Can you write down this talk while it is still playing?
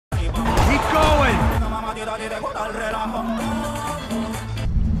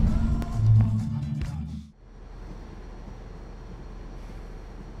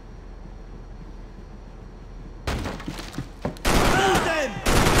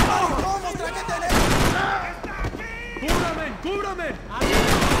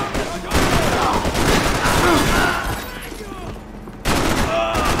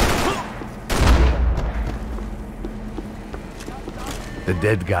The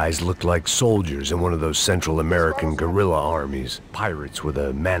dead guys looked like soldiers in one of those Central American guerrilla armies. Pirates with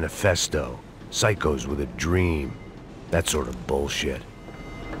a manifesto. Psychos with a dream. That sort of bullshit.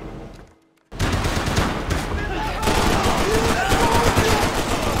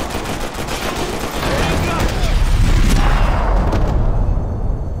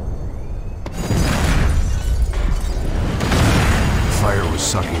 Fire was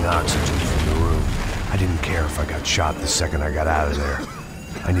sucking oxygen from the room. I didn't care if I got shot the second I got out of there.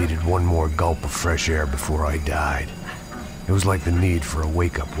 I needed one more gulp of fresh air before I died. It was like the need for a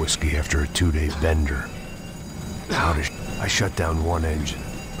wake-up whiskey after a 2-day bender. I shut down one engine,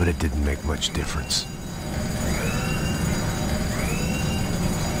 but it didn't make much difference.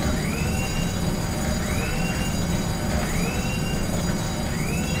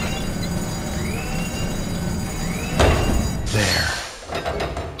 There.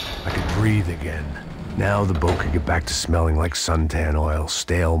 I could breathe again. Now the boat could get back to smelling like suntan oil,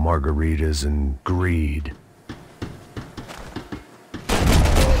 stale margaritas, and greed.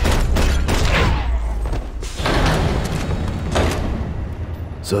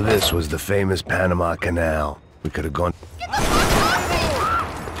 So this was the famous Panama Canal. We could have gone...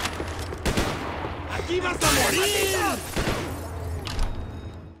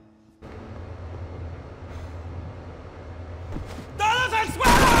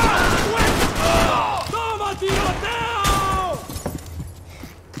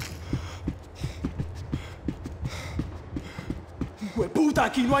 ¡Puta,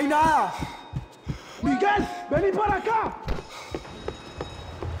 aquí no hay nada! ¡Miguel, vení para acá!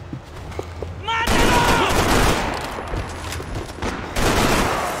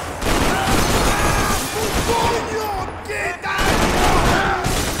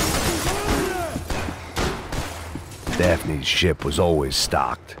 Daphne's ship was always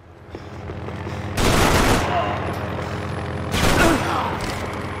stocked.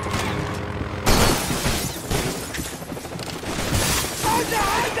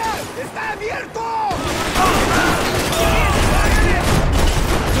 ¡Está abierto!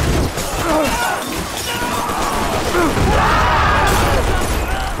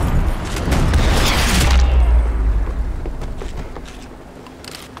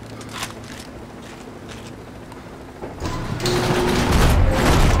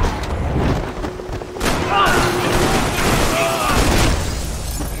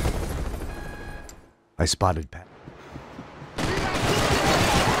 I spotted Pat. There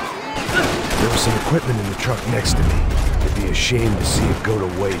was some equipment in the truck next to me. It'd be a shame to see it go to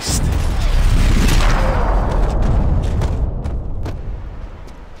waste.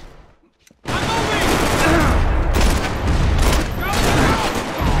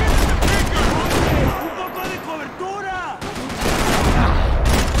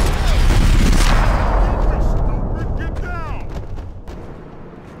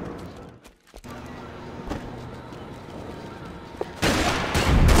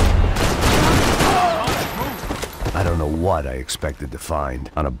 I don't know what I expected to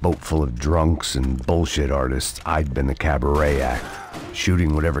find. On a boat full of drunks and bullshit artists, I'd been the cabaret act.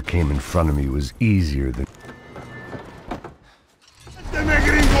 Shooting whatever came in front of me was easier than...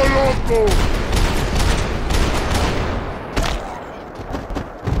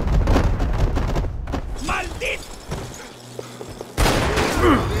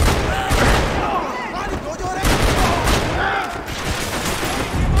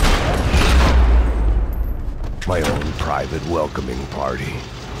 my own private welcoming party.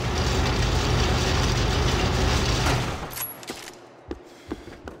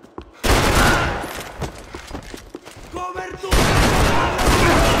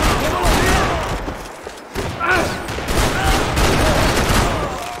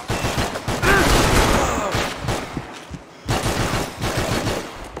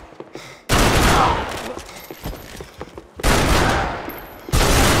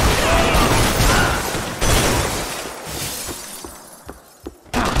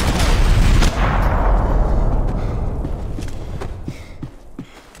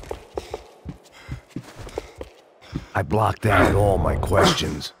 I blocked out all my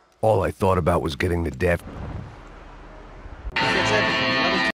questions. All I thought about was getting the